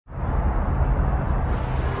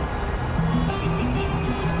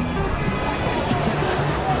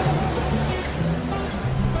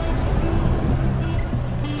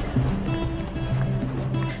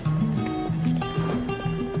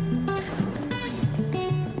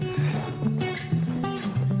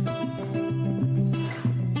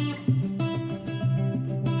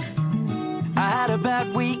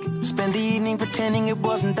spend the evening pretending it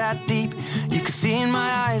wasn't that deep. You could see in my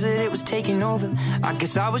eyes that it was taking over. I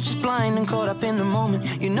guess I was just blind and caught up in the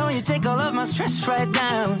moment. You know you take all of my stress right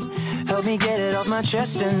down. Help me get it off my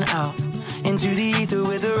chest and out into the ether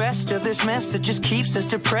with the rest of this mess that just keeps us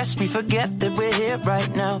depressed. We forget that we're here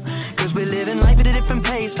right now, cause we're living life at a different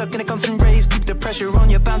pace, stuck in a constant race. Keep the pressure on,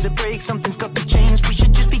 you're bound to break. Something's got to change. We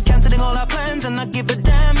should just be cancelling all our plans and not give a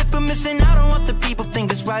damn if we're missing out on what the people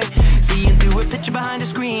think is right. Seeing through a picture behind a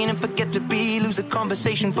screen and forget to be. Lose the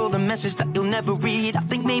conversation for the message that you'll never read. I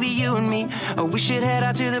think maybe you and me, oh, we should head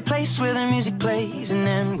out to the place where the music plays, and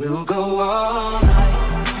then we'll go all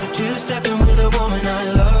night, two-stepping with a woman I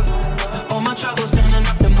love. All my troubles standing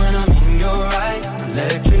up, and when I'm in your eyes,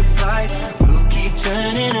 electrified. We'll keep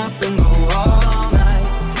turning up and go all night.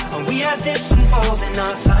 And we had dips and falls in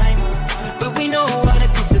our time, but we know what it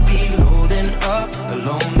feels to be low then up,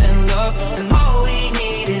 alone then love. And all we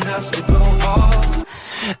need is us to go all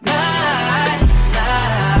night,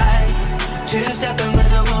 night. Two-stepping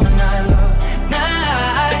with a woman I love.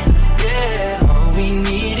 Night, yeah. All we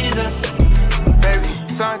need is us.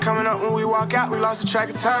 Sun coming up when we walk out, we lost the track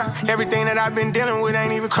of time. Everything that I've been dealing with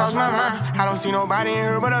ain't even crossed my mind. I don't see nobody in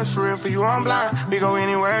here but us, for real, for you I'm blind. We go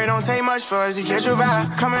anywhere, it don't take much for us to catch your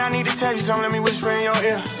vibe. Come here, I need to tell you something, let me whisper in your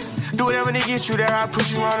ear. Do whatever to get you there, I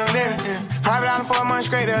push you on the lyric, yeah. Private island for a month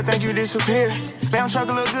straight, they'll think you disappeared. Lamb truck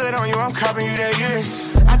look good on you, I'm copping you that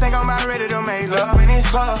years. I think I'm about ready to make love in this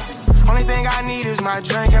club. Only thing I need is my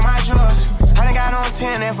drink and my drugs. I done got on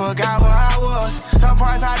 10 and forgot where I was. Some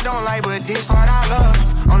parts I don't like, but this part I love.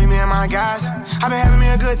 Only me and my guys. I been having me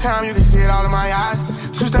a good time, you can see it all in my eyes.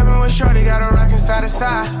 Two-stepping with shorty, got a rockin' side to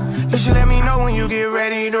side. You should let me know when you get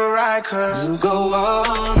ready to ride, cause we'll go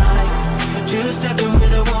all night, two-stepping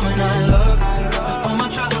with a woman I love. All my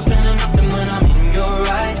troubles standing up, and when I'm in your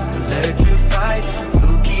eyes, electrified.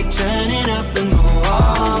 We'll keep turning up and go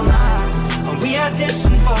all night. And we had dips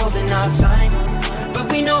and falls in our time,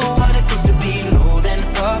 but we know what it feels to be low then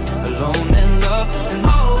up, alone then love. And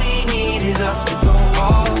all we need is us to go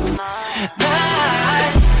all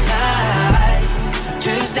night, night.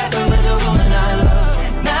 Two-stepping with a woman I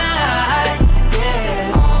love. Night,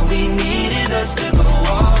 yeah. All we need is us to go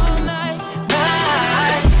all night, night.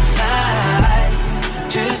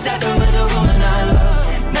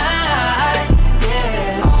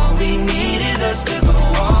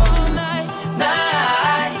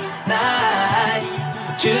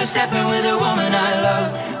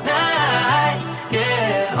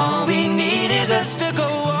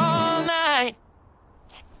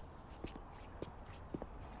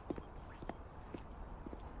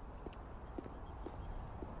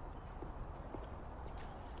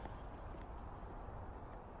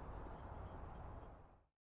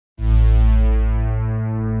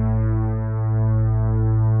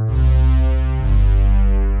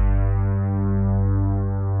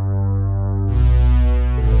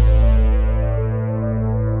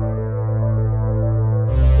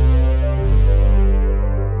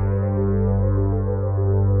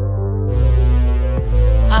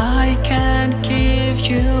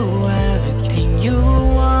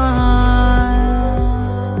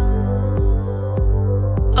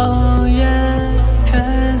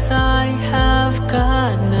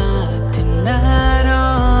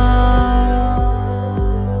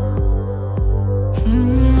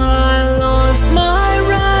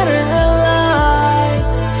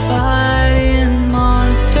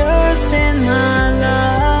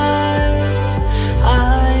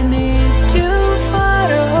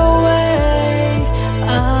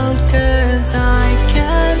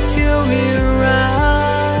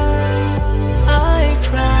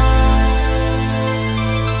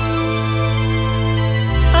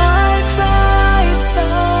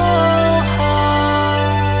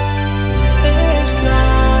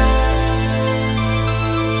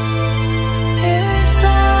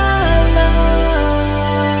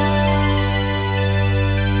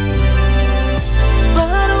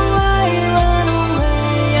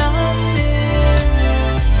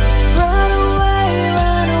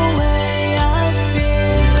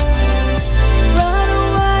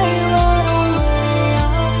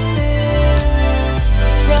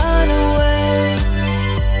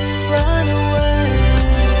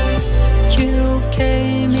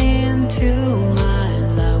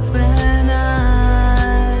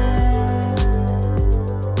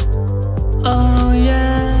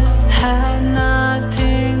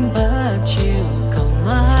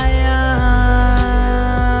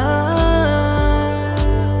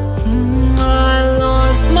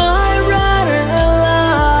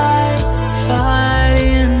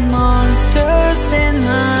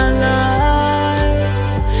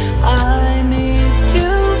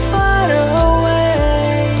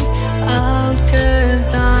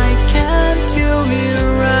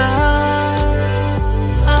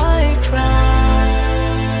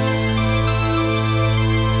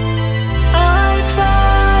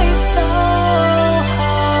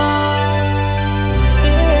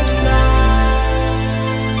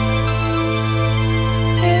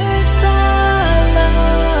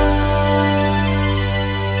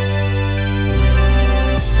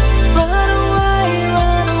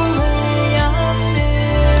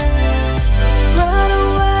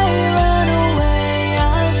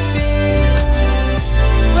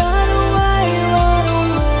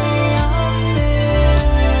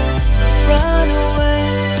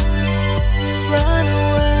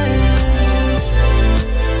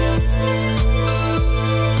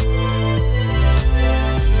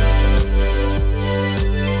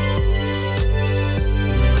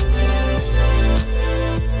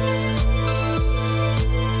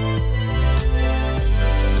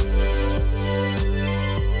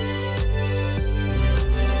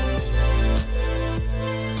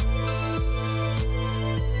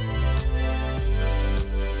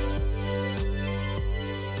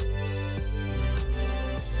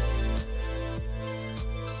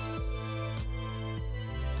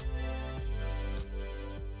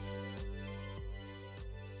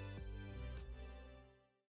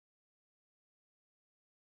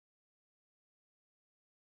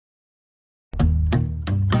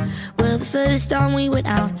 the first time we went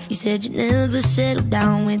out, you said you'd never settle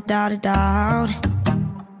down without a doubt.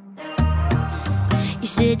 You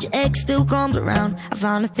said your ex still comes around. I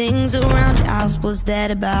found the things around your house, what's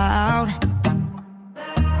that about?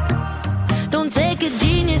 Don't take a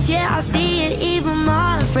genius, yeah, I see it. Even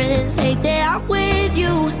my friends hate that I'm with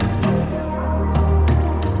you.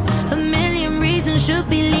 A million reasons should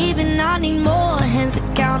be leaving. I need more hands to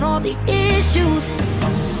count all the issues,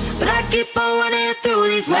 but I keep on running through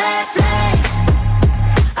these red flags.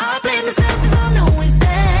 I blame myself cause I know it's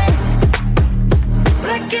bad, but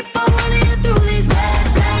I keep on running through these red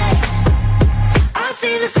flags. I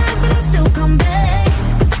see the signs but I still come back.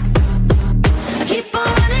 I keep on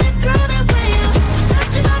running through the wheel,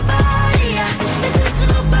 touching my body, listen to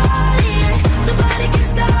nobody, nobody can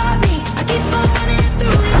stop me. I keep on running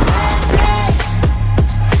through these red flags.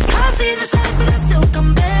 I see the signs but I still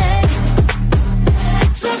come back,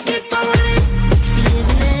 so I keep on running. You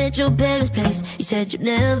living at your parents' place, you said you'd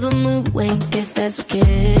never move away, guess that's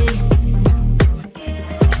okay.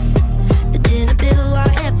 The dinner bill I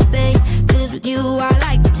have to pay, cause with you I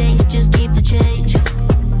like the taste, just keep the change.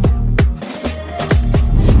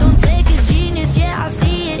 Don't take a genius, yeah, I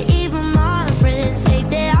see it. Even my friends hate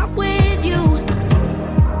that I'm with you.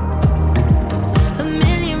 A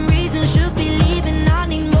million reasons should be leaving. I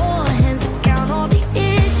need more hands to count all the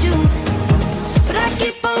issues, but I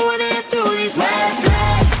keep on running through these red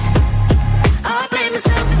flags. I blame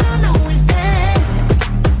myself cause I know it's bad,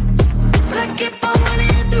 but I keep on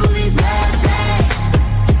running through these red flags.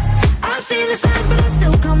 I see the signs but I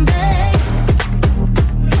still come back.